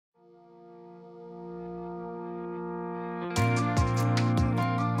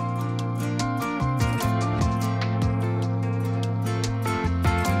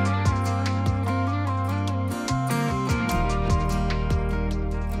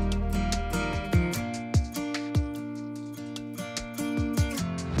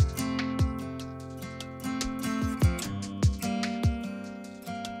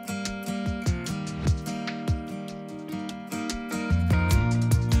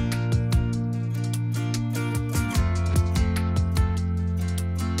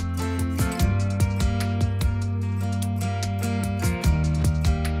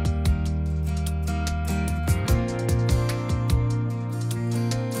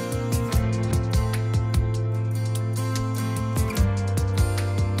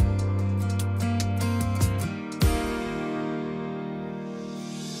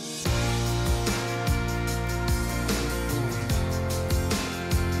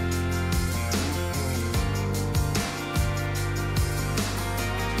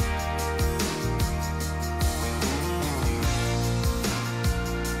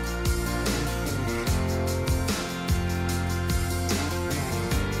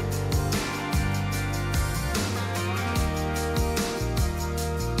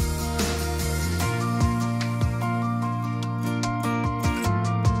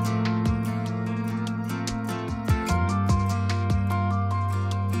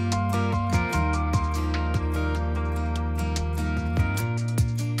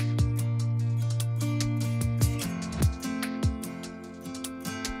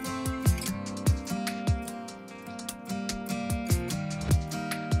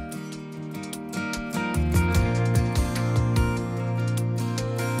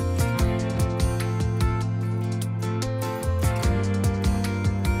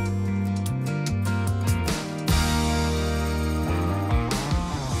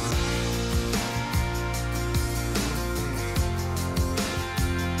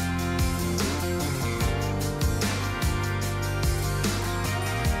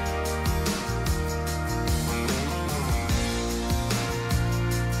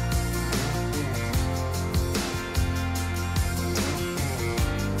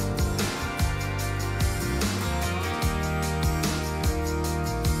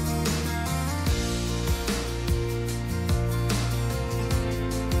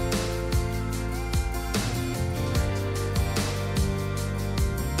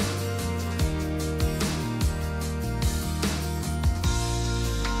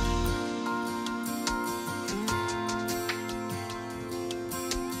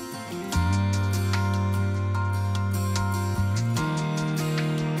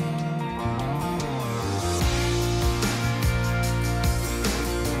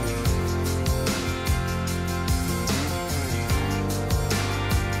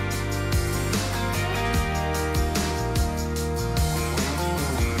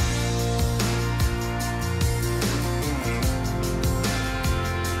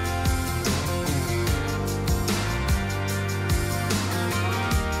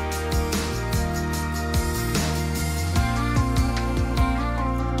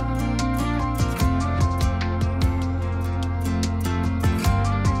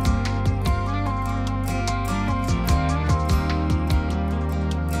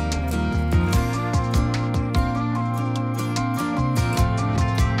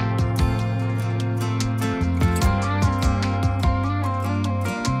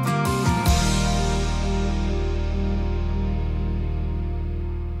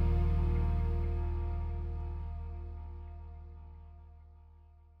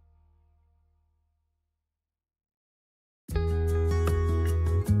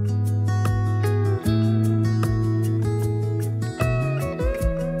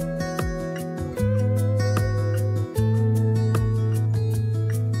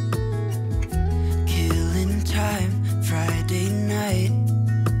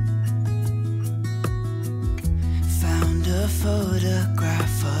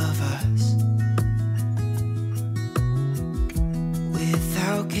photograph of us,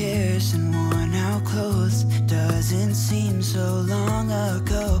 without cares and worn out clothes. Doesn't seem so long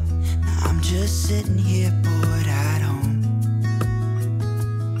ago. Now I'm just sitting here bored at home,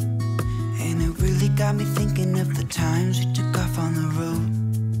 and it really got me thinking of the times we took off on the road.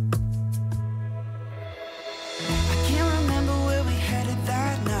 I can't remember where we headed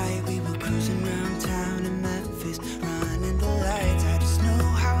that night. We were cruising around town in Memphis, running the lights. I just know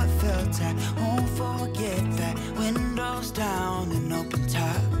how it felt. I won't forget that. Windows down and open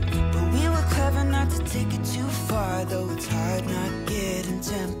top, but we were clever not to take it too far. Though it's hard not getting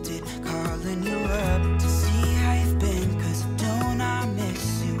tempted, calling you up to see how you've been. Cause don't I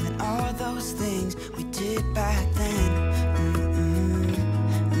miss you and all those things we did back then.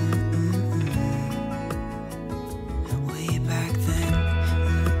 Way back then.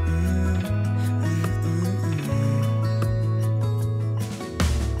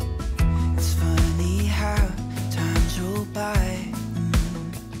 It's funny how times roll by.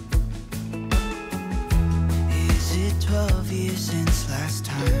 Is it 12 years since last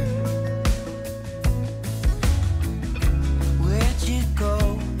time? Where'd you go?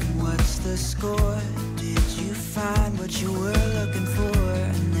 What's the score? Did you find what you were looking for?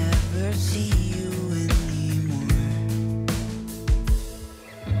 I never see you anymore.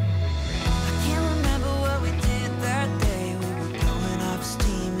 I can't remember what we did that day. We were blowing off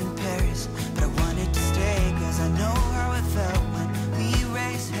steam in Paris, but I wanted to stay. Cause I know how it felt when we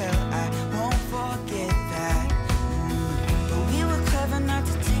raised hell. I won't forget that. But we were clever not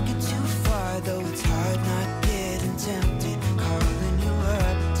to take it too far. Though it's hard not getting tempted, calling you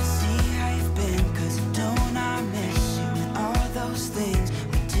up to see how you've been. Cause don't I miss you and all those things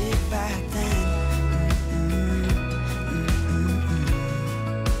we did back then.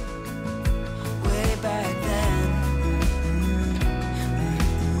 Way back then.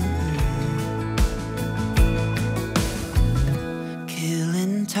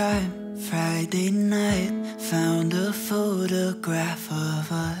 Killing time, Friday night, found a photograph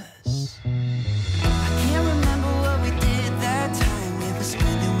of us. I can't remember what we did that time. We were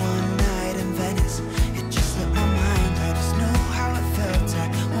spending one night in Venice. It just slipped my mind. I just know how it felt. I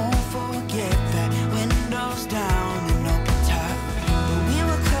won't forget that. Windows down and open top, but we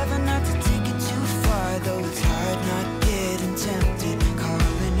were clever not to take it too far. Though it's hard not getting tempted,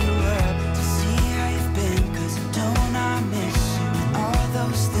 calling you up to see how you've been. Cause don't I miss you and all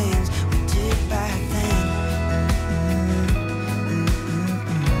those things we did back then.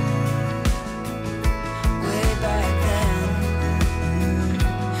 Way back then.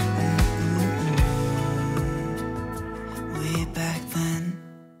 Way back then.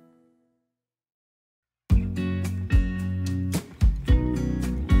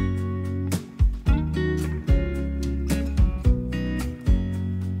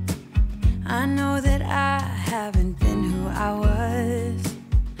 I know that I haven't been who I was.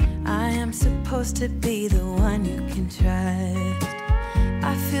 I am supposed to be the one you can trust.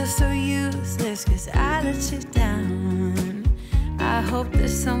 I feel so useless cause I let you down. I hope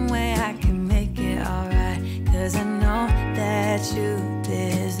there's some way I can make it alright. Cause I know that you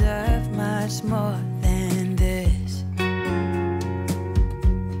deserve much more than this.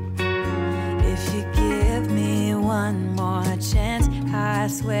 If you give me one more chance, I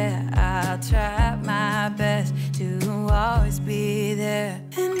swear I'll try my best to always be there.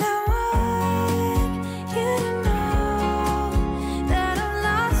 And I want you to know that I'm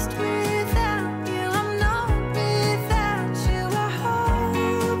lost without you. I'm not without you. I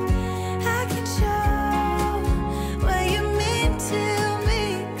hope I can show what you mean to me.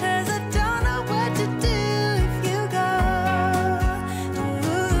 Cause I don't know what to do if you go.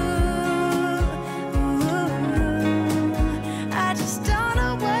 I just don't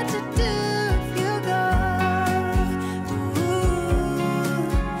know what to do if you go.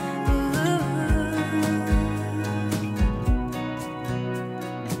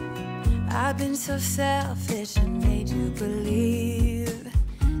 I've been so selfish and made you believe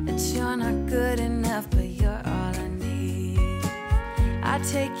that you're not good enough, but you're all I need. I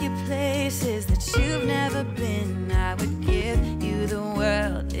take you places that you've never been. I would give you the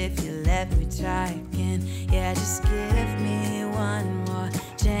world if you let me try again. Yeah, just give me one more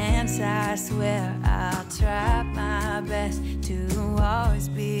chance. I swear I'll try my best to always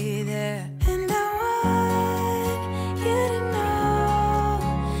be there. And I want you to know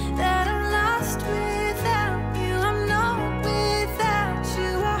that I'm lost without you. I'm not without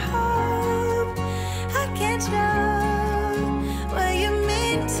you. I hope I can show what you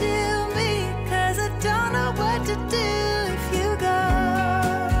mean to me. Cause I don't know what to do if you go.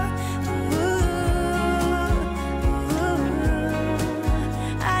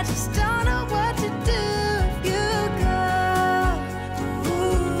 just don't know what to do if you go.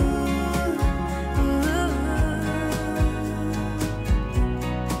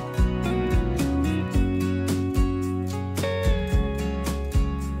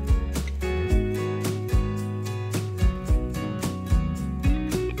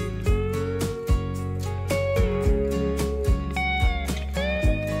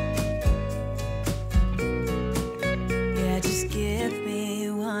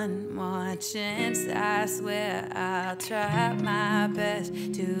 Chance, I swear I'll try my best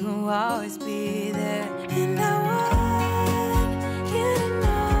to always be there. And I want you to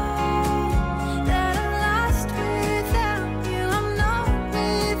know that I'm lost without you. I'm not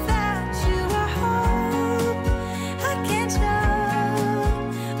without you. I hope I can show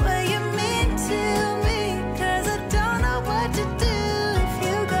what you mean to me, 'cause I don't know what to do if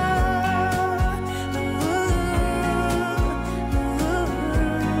you go.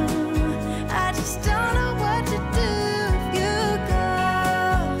 I just don't know what to do if you go.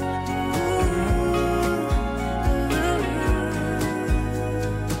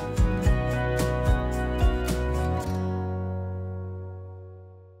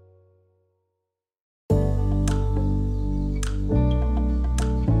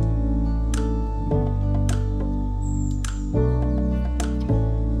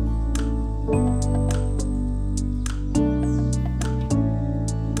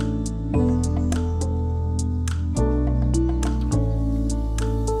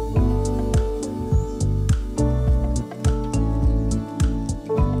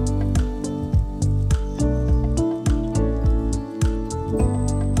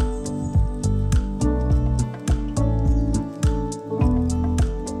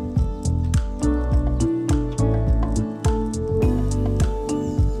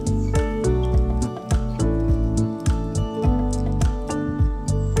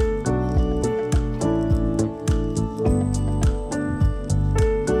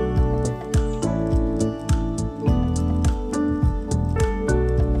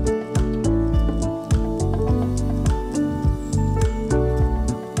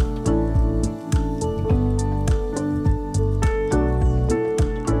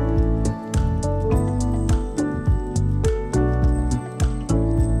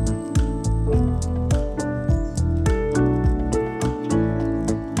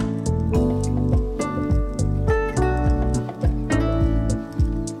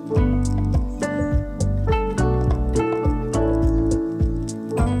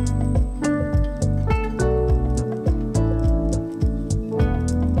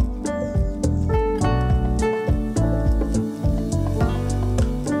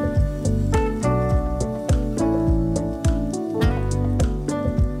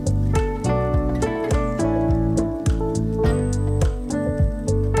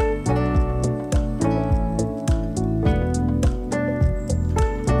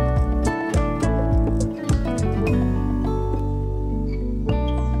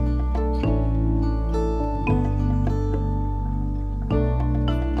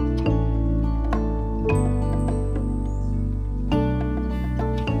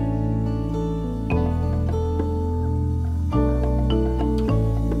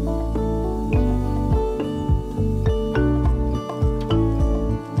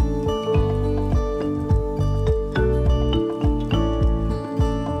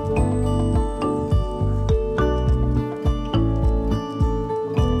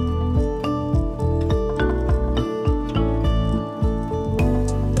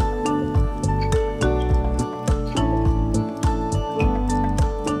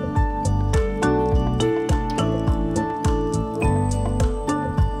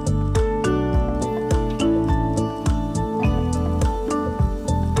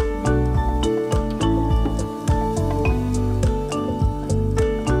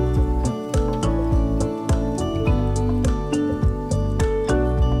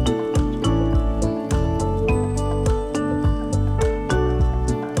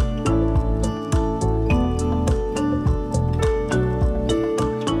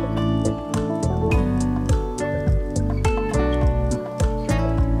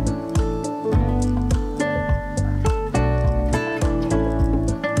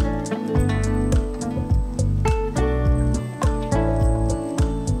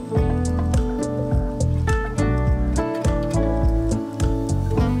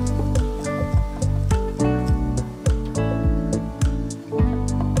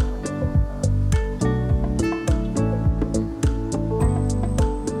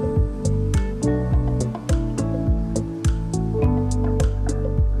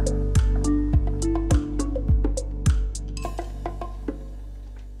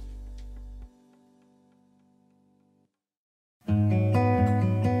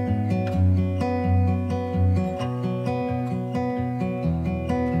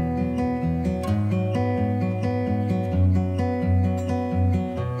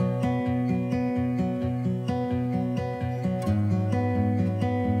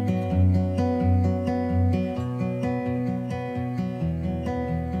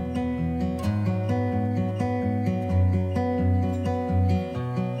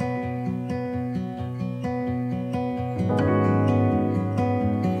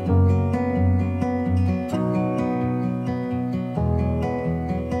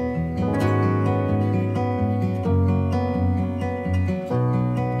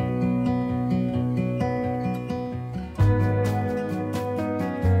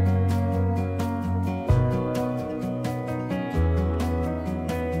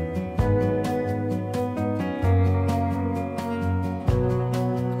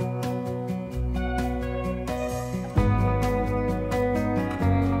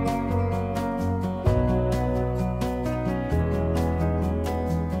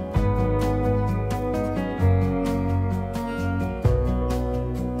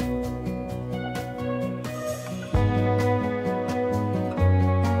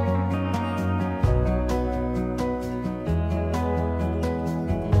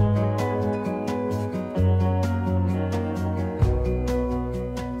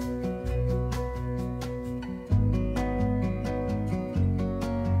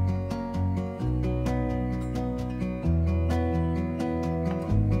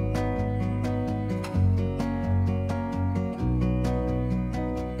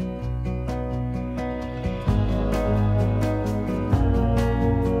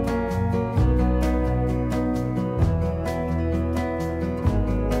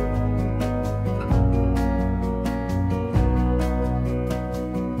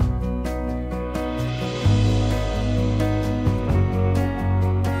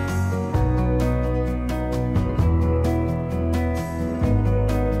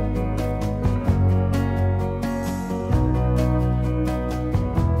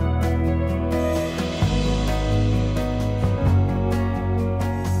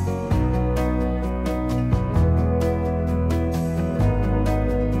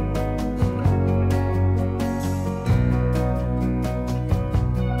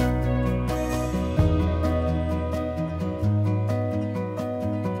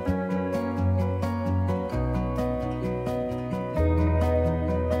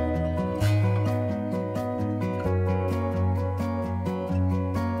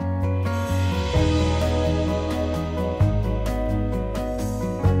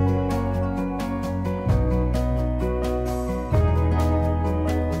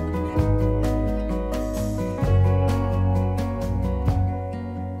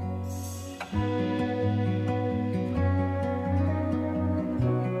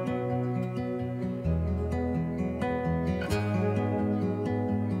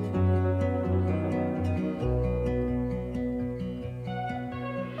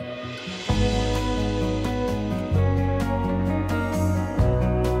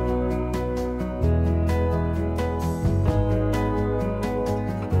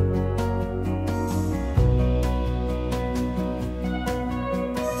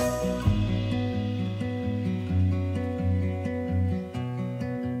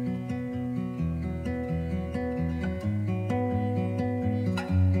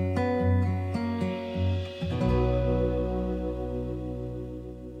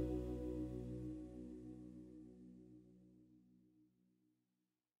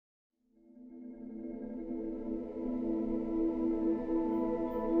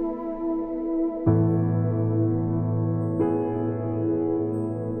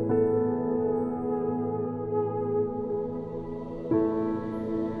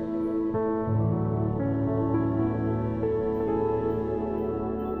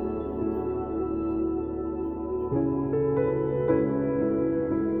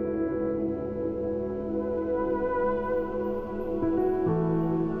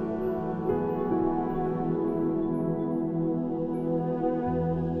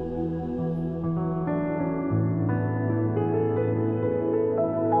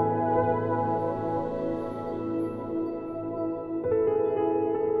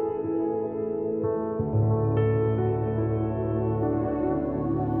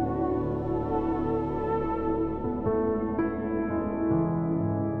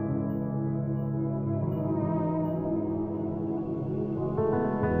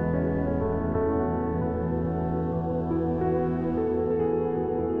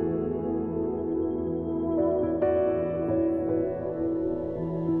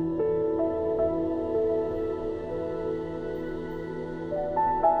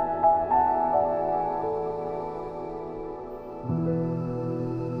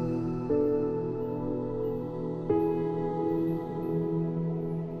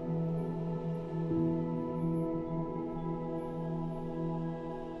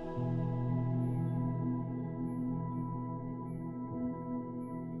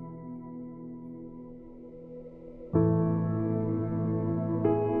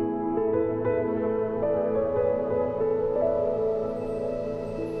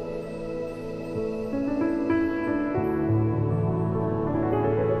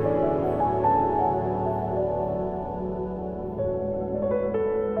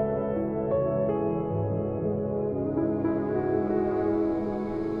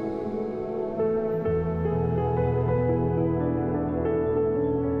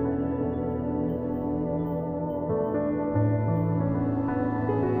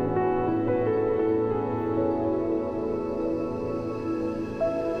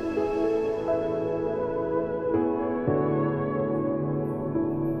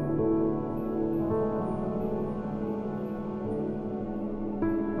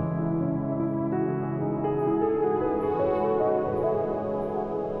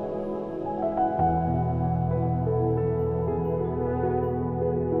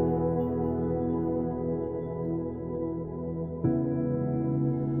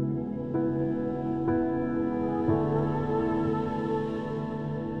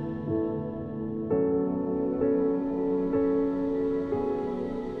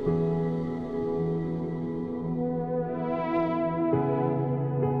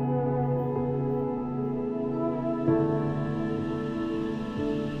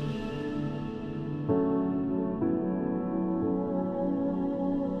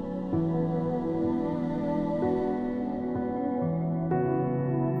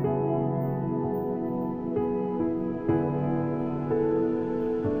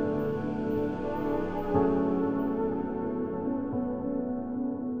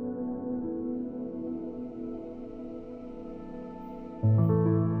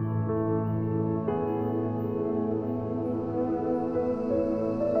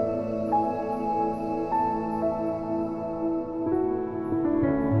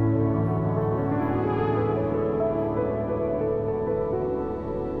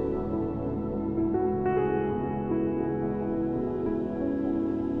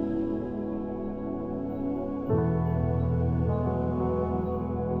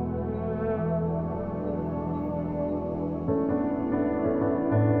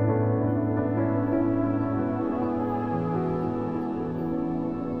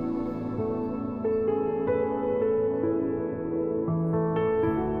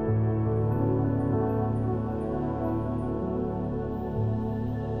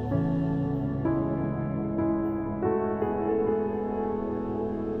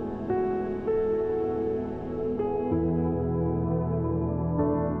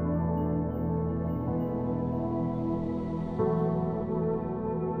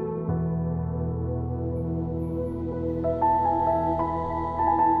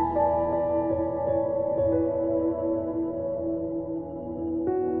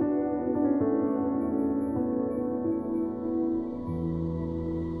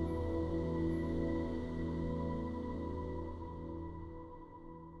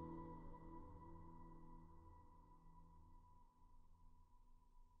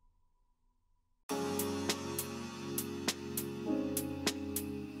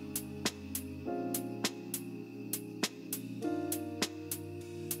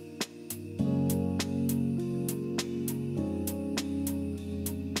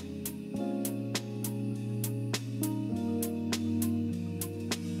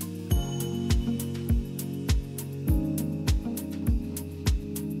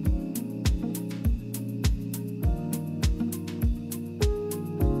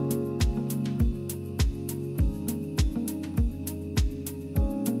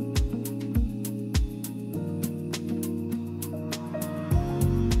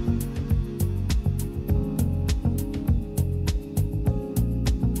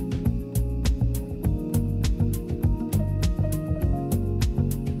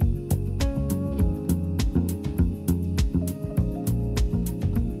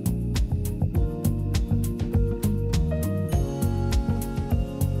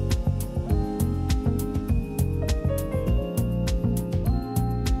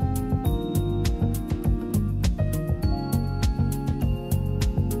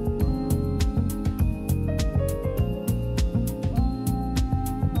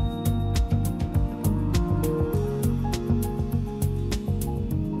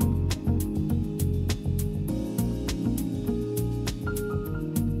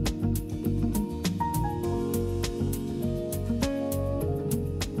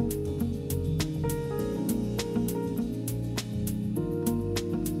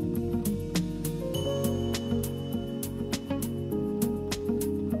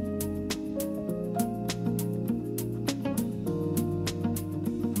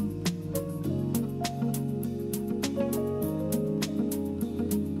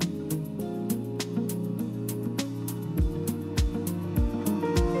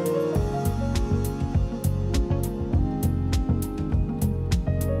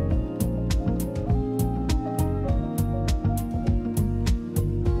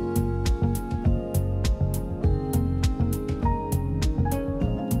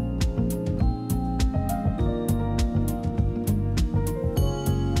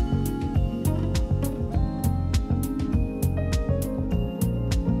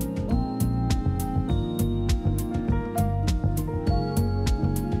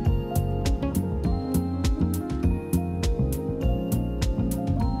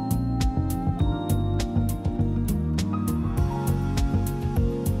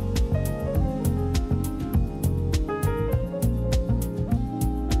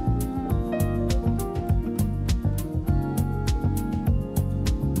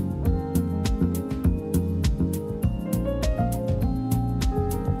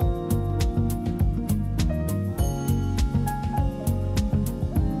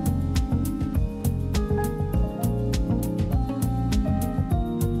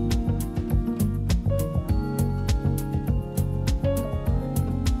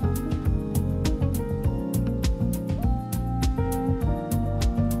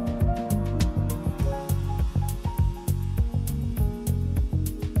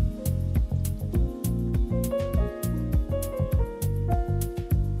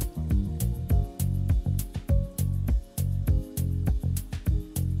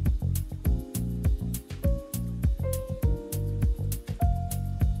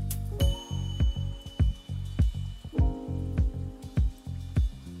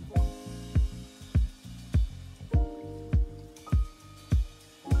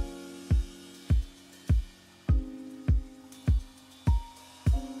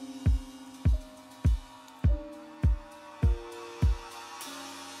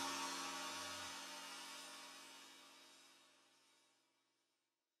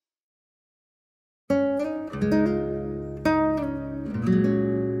 you.